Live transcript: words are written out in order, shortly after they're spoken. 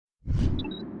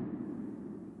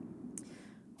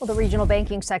Well, the regional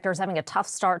banking sector is having a tough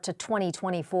start to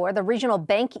 2024. The regional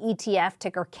bank ETF,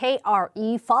 ticker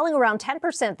KRE, falling around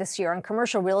 10% this year on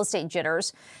commercial real estate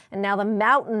jitters. And now the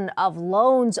mountain of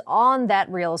loans on that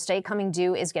real estate coming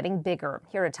due is getting bigger.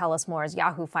 Here to tell us more is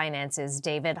Yahoo Finance's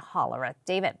David Hollerith.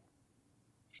 David.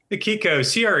 Kiko,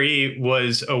 CRE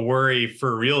was a worry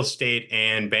for real estate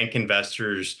and bank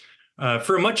investors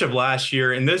for much of last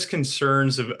year. And those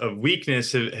concerns of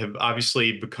weakness have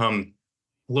obviously become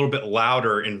a little bit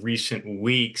louder in recent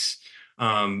weeks.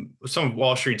 Some of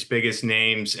Wall Street's biggest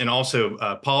names and also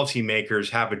policymakers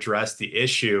have addressed the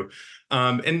issue.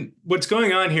 And what's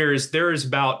going on here is there is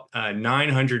about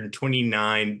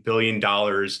 $929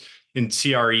 billion in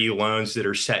CRE loans that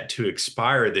are set to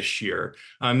expire this year.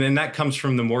 And that comes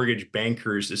from the Mortgage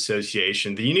Bankers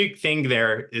Association. The unique thing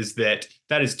there is that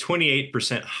is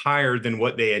 28% higher than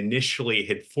what they initially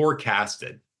had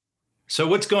forecasted. So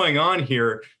what's going on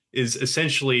here is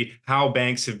essentially how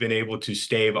banks have been able to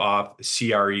stave off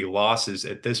CRE losses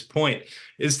at this point,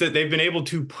 is that they've been able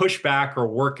to push back or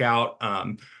work out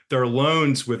their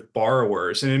loans with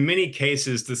borrowers. And in many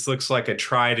cases, this looks like a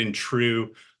tried and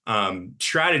true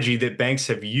strategy that banks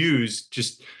have used,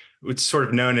 just what's sort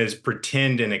of known as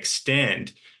pretend and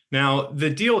extend. Now, the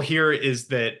deal here is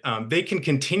that they can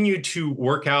continue to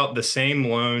work out the same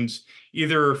loans,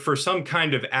 either for some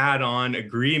kind of add-on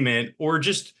agreement or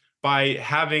just by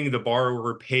having the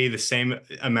borrower pay the same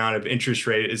amount of interest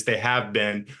rate as they have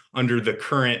been under the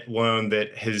current loan that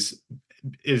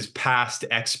is past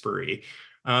expiry.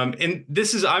 And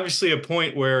this is obviously a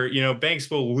point where, banks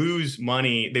will lose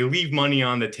money. They leave money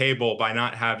on the table by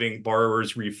not having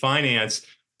borrowers refinance,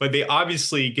 but they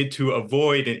obviously get to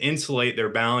avoid and insulate their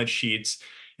balance sheets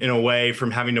in a way from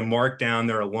having to mark down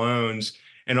their loans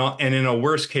and in a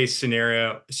worst case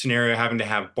scenario having to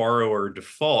have borrower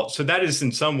default. So that is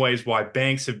in some ways why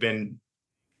banks have been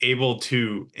able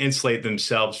to insulate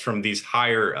themselves from these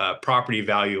higher property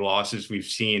value losses we've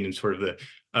seen in sort of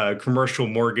the commercial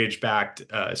mortgage-backed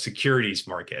securities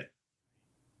market.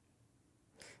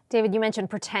 David, you mentioned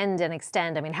pretend and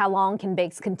extend. I mean, how long can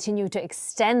banks continue to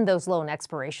extend those loan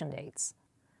expiration dates?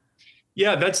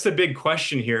 Yeah, that's the big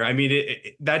question here. I mean,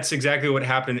 that's exactly what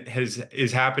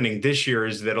is happening this year,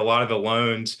 is that a lot of the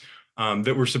loans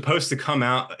that were supposed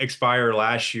to expire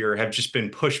last year have just been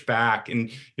pushed back.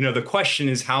 And, the question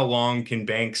is, how long can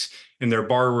banks and their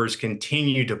borrowers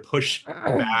continue to push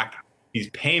back these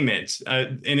payments?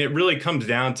 And it really comes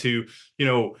down to,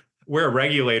 where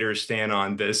regulators stand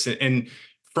on this. And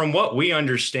from what we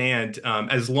understand,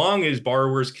 as long as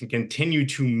borrowers can continue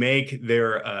to make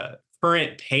their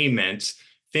current payments,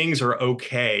 things are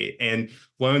okay, and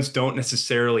loans don't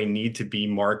necessarily need to be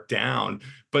marked down.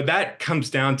 But that comes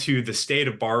down to the state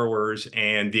of borrowers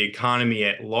and the economy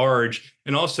at large,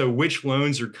 and also which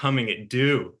loans are coming at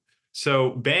due.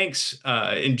 So banks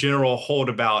in general hold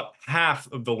about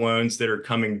half of the loans that are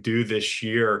coming due this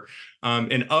year.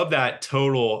 And of that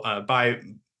total,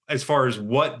 as far as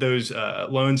what those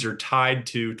loans are tied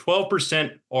to,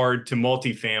 12% are to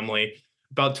multifamily,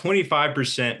 about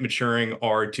 25% maturing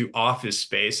are to office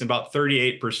space, and about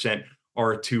 38%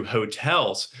 are to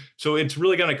hotels. So it's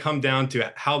really going to come down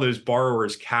to how those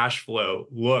borrowers' cash flow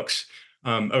looks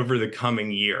over the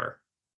coming year.